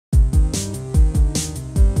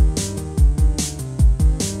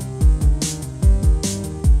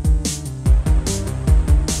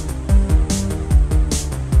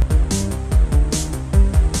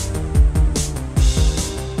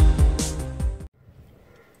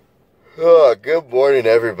Oh, good morning,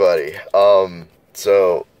 everybody.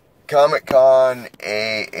 So Comic-Con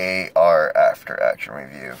AAR After Action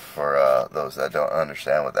Review for those that don't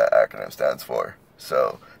understand what that acronym stands for.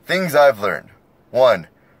 So, things I've learned. 1,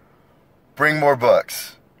 bring more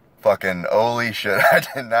books. Fucking holy shit, I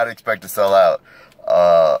did not expect to sell out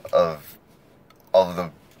of all of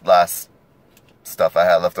the last stuff I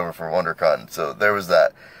had left over for WonderCon. So there was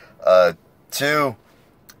that. 2,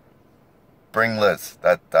 bring lists.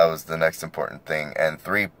 That was the next important thing. And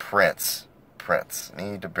 3, prints.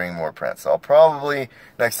 Need to bring more prints. I'll probably,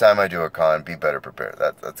 next time I do a con, be better prepared.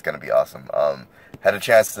 That's going to be awesome. Had a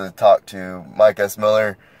chance to talk to Mike S.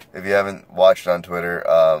 Miller. If you haven't watched on Twitter,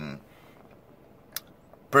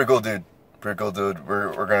 pretty cool dude.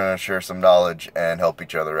 We're going to share some knowledge and help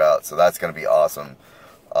each other out. So that's going to be awesome.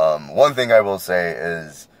 One thing I will say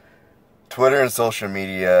is Twitter and social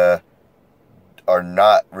media are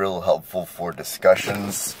not real helpful for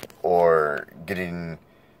discussions or getting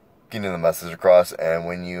the message across. And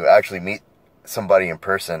when you actually meet somebody in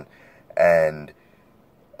person and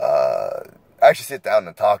actually sit down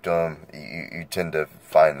and talk to them, you tend to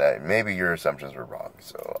find that maybe your assumptions were wrong.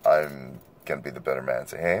 So I'm gonna be the better man and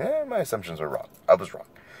say, hey, my assumptions were wrong. I was wrong.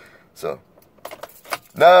 So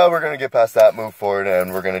now we're gonna get past that, move forward,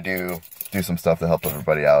 and we're gonna do some stuff to help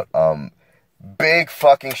everybody out. Big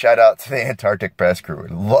fucking shout out to the Antarctic press crew.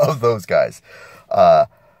 Love those guys.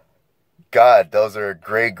 God, those are a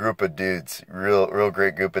great group of dudes. Real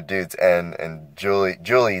great group of dudes. And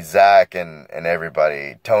Julie, Zach, and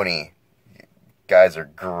everybody. Tony, guys are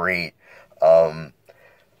great.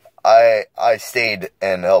 I stayed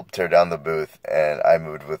and helped tear down the booth, and I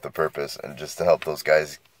moved with a purpose, and just to help those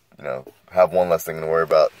guys, have one less thing to worry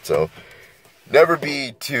about. So never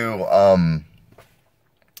be too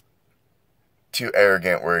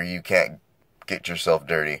arrogant where you can't get yourself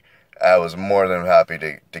dirty. I was more than happy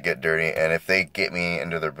to get dirty, and if they get me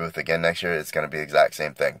into their booth again next year, it's going to be the exact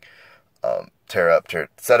same thing.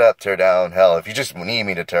 Set up, tear down. Hell, if you just need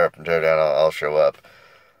me to tear up and tear down, I'll show up.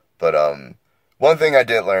 But one thing I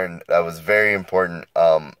did learn that was very important,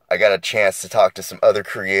 I got a chance to talk to some other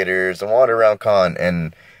creators and wander around con,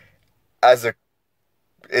 and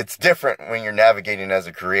it's different when you're navigating as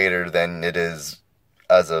a creator than it is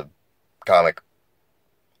as a comic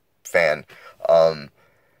fan.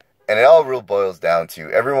 And it all real boils down to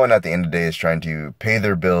everyone at the end of the day is trying to pay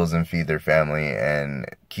their bills and feed their family and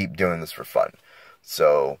keep doing this for fun.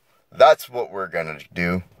 So that's what we're going to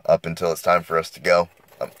do up until it's time for us to go.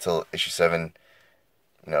 Up until issue 7,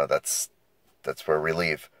 that's where we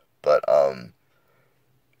leave. But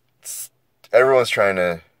everyone's trying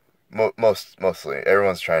to, mostly,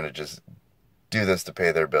 everyone's trying to just do this to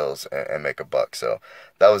pay their bills and make a buck. So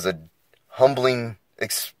that was a humbling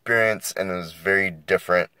experience, and it was very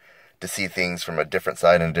different to see things from a different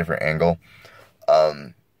side and a different angle.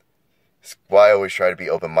 Why I always try to be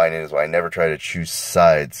open-minded is why I never try to choose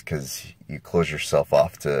sides, because you close yourself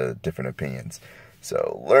off to different opinions.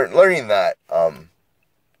 So learning that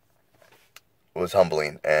was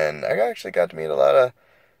humbling, and I actually got to meet a lot of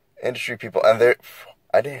industry people, and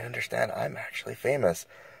I didn't understand I'm actually famous.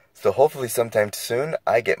 So hopefully sometime soon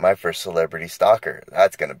I get my first celebrity stalker.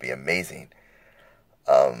 That's gonna be amazing.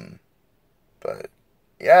 But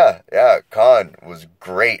yeah, con was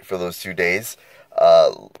great for those 2 days.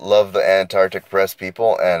 Love the Antarctic press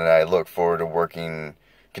people, and I look forward to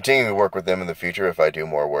continuing to work with them in the future if I do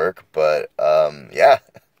more work. But yeah,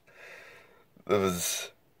 it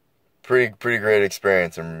was pretty great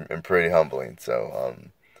experience and pretty humbling. So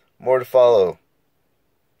more to follow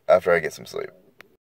after I get some sleep.